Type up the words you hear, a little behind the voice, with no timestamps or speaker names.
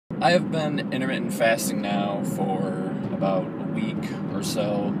I have been intermittent fasting now for about a week or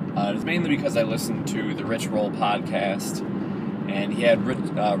so. It's mainly because I listened to the Rich Roll podcast, and he had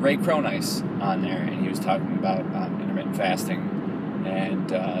Ray Cronice on there, and he was talking about intermittent fasting and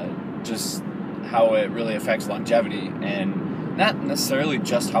just how it really affects longevity, and not necessarily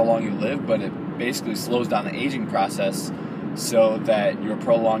just how long you live, but it basically slows down the aging process so that you're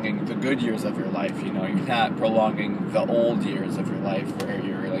prolonging the good years of your life. You know, you're not prolonging the old years of your life where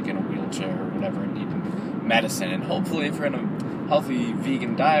you're like in a wheelchair or whatever and needing medicine. And hopefully if you're in a healthy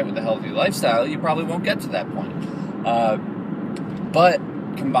vegan diet with a healthy lifestyle, you probably won't get to that point. But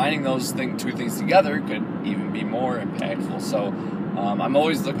combining those two things together could even be more impactful. So I'm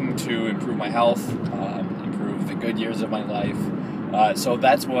always looking to improve my health, improve the good years of my life. So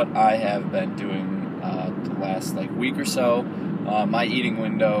that's what I have been doing the last week or so. My eating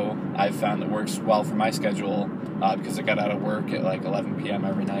window I've found that works well for my schedule because I got out of work at 11 p.m.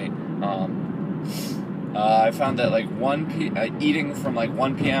 every night. I found that eating from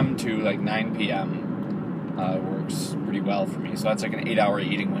 1 p.m. to 9 p.m. Works pretty well for me. So that's an 8-hour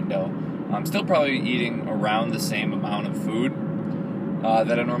eating window. I'm still probably eating around the same amount of food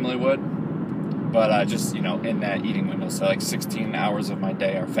that I normally would, but just in that eating window. So 16 hours of my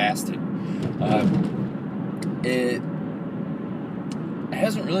day are fasted. It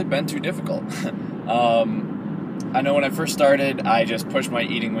hasn't really been too difficult. I know when I first started, I just pushed my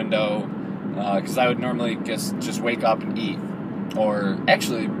eating window because I would normally just wake up and eat. Or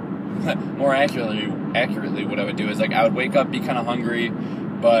actually, more accurately, what I would do is I would wake up, be kind of hungry,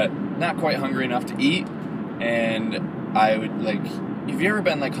 but not quite hungry enough to eat, and I would have you ever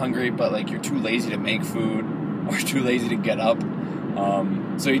been hungry but you're too lazy to make food or too lazy to get up?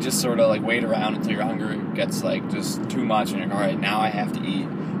 So you just sort of wait around until your hunger gets just too much, and you're alright, now I have to eat.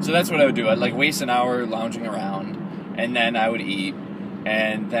 So that's what I would do. I'd waste an hour lounging around, and then I would eat,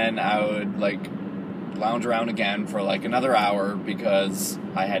 and then I would lounge around again for another hour because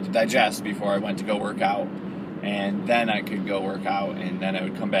I had to digest before I went to go work out, and then I could go work out, and then I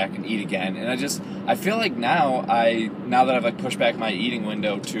would come back and eat again. And I feel now that I've pushed back my eating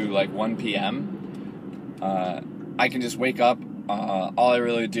window to 1 p.m. I can just wake up. All I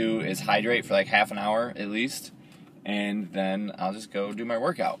really do is hydrate for half an hour at least, and then I'll just go do my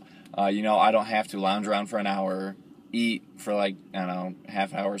workout. I don't have to lounge around for an hour, eat for I don't know,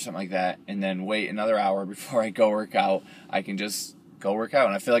 half hour or something like that, and then wait another hour before I go work out. I can just go work out,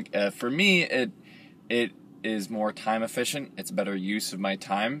 and I feel for me it is more time efficient. It's a better use of my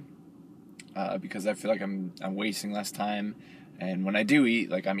time because I feel I'm wasting less time, and when I do eat,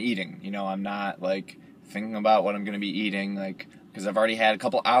 I'm eating. I'm not thinking about what I'm going to be eating, because I've already had a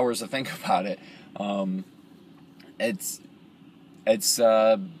couple hours to think about it. It's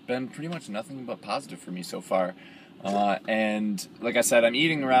been pretty much nothing but positive for me so far. And like I said, I'm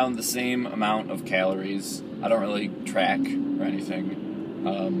eating around the same amount of calories. I don't really track or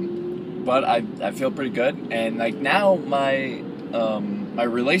anything. But I feel pretty good. And now my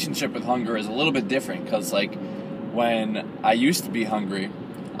relationship with hunger is a little bit different, because when I used to be hungry,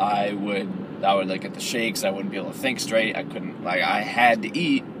 I would get the shakes. I wouldn't be able to think straight. I couldn't, I had to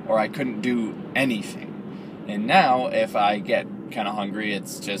eat or I couldn't do anything. And now if I get kind of hungry,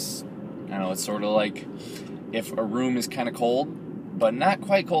 it's just, I don't know, it's sort of if a room is kind of cold, but not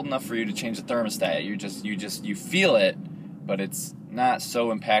quite cold enough for you to change the thermostat. You feel it, but it's not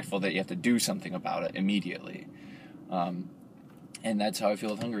so impactful that you have to do something about it immediately. And that's how I feel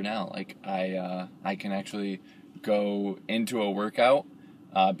with hunger now. I can actually go into a workout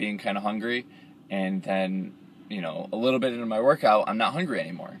being kind of hungry, and then, a little bit into my workout, I'm not hungry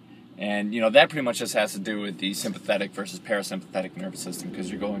anymore. And, that pretty much just has to do with the sympathetic versus parasympathetic nervous system, because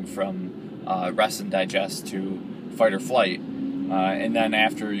you're going from rest and digest to fight or flight. And then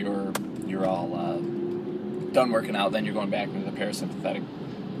after you're all done working out, then you're going back into the parasympathetic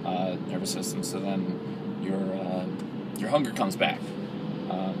nervous system. So then your hunger comes back.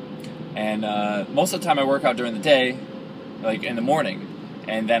 And most of the time I work out during the day, in the morning,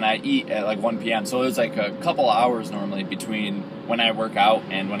 and then I eat at 1 p.m. So there's a couple hours normally between when I work out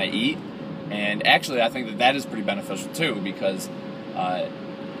and when I eat. And actually I think that is pretty beneficial too, because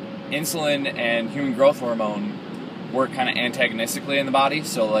insulin and human growth hormone work kind of antagonistically in the body.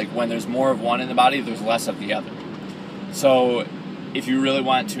 So when there's more of one in the body, there's less of the other. So if you really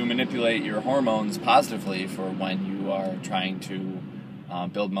want to manipulate your hormones positively for when you are trying to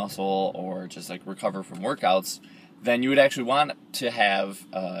build muscle or just recover from workouts, then you would actually want to have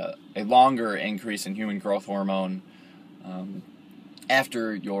a longer increase in human growth hormone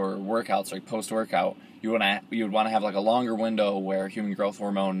after your workouts, post-workout. You would want to have a longer window where human growth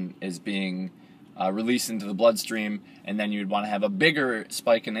hormone is being released into the bloodstream, and then you'd want to have a bigger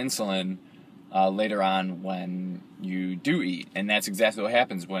spike in insulin later on when you do eat. And that's exactly what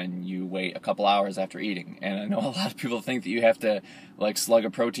happens when you wait a couple hours after eating. And I know a lot of people think that you have to like slug a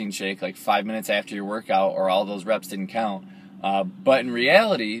protein shake like 5 minutes after your workout or all those reps didn't count. But in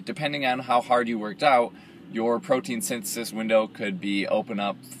reality, depending on how hard you worked out, your protein synthesis window could be open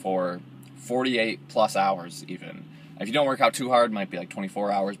up for 48 plus hours even. If you don't work out too hard, it might be like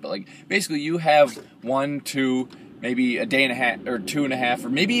 24 hours, but like basically you have 1, 2, maybe a day and a half or 2.5, or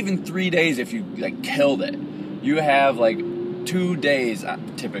maybe even 3 days if you like killed it. You have like 2 days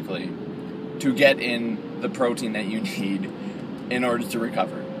typically to get in the protein that you need in order to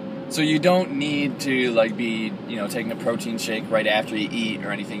recover. So you don't need to like be, taking a protein shake right after you eat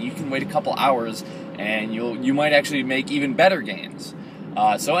or anything. You can wait a couple hours and you might actually make even better gains.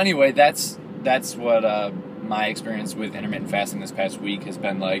 So anyway, that's what my experience with intermittent fasting this past week has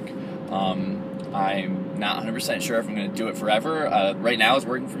been like. I'm not 100% sure if I'm going to do it forever. Right now it's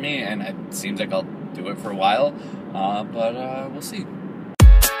working for me, and it seems like I'll do it for a while, but we'll see.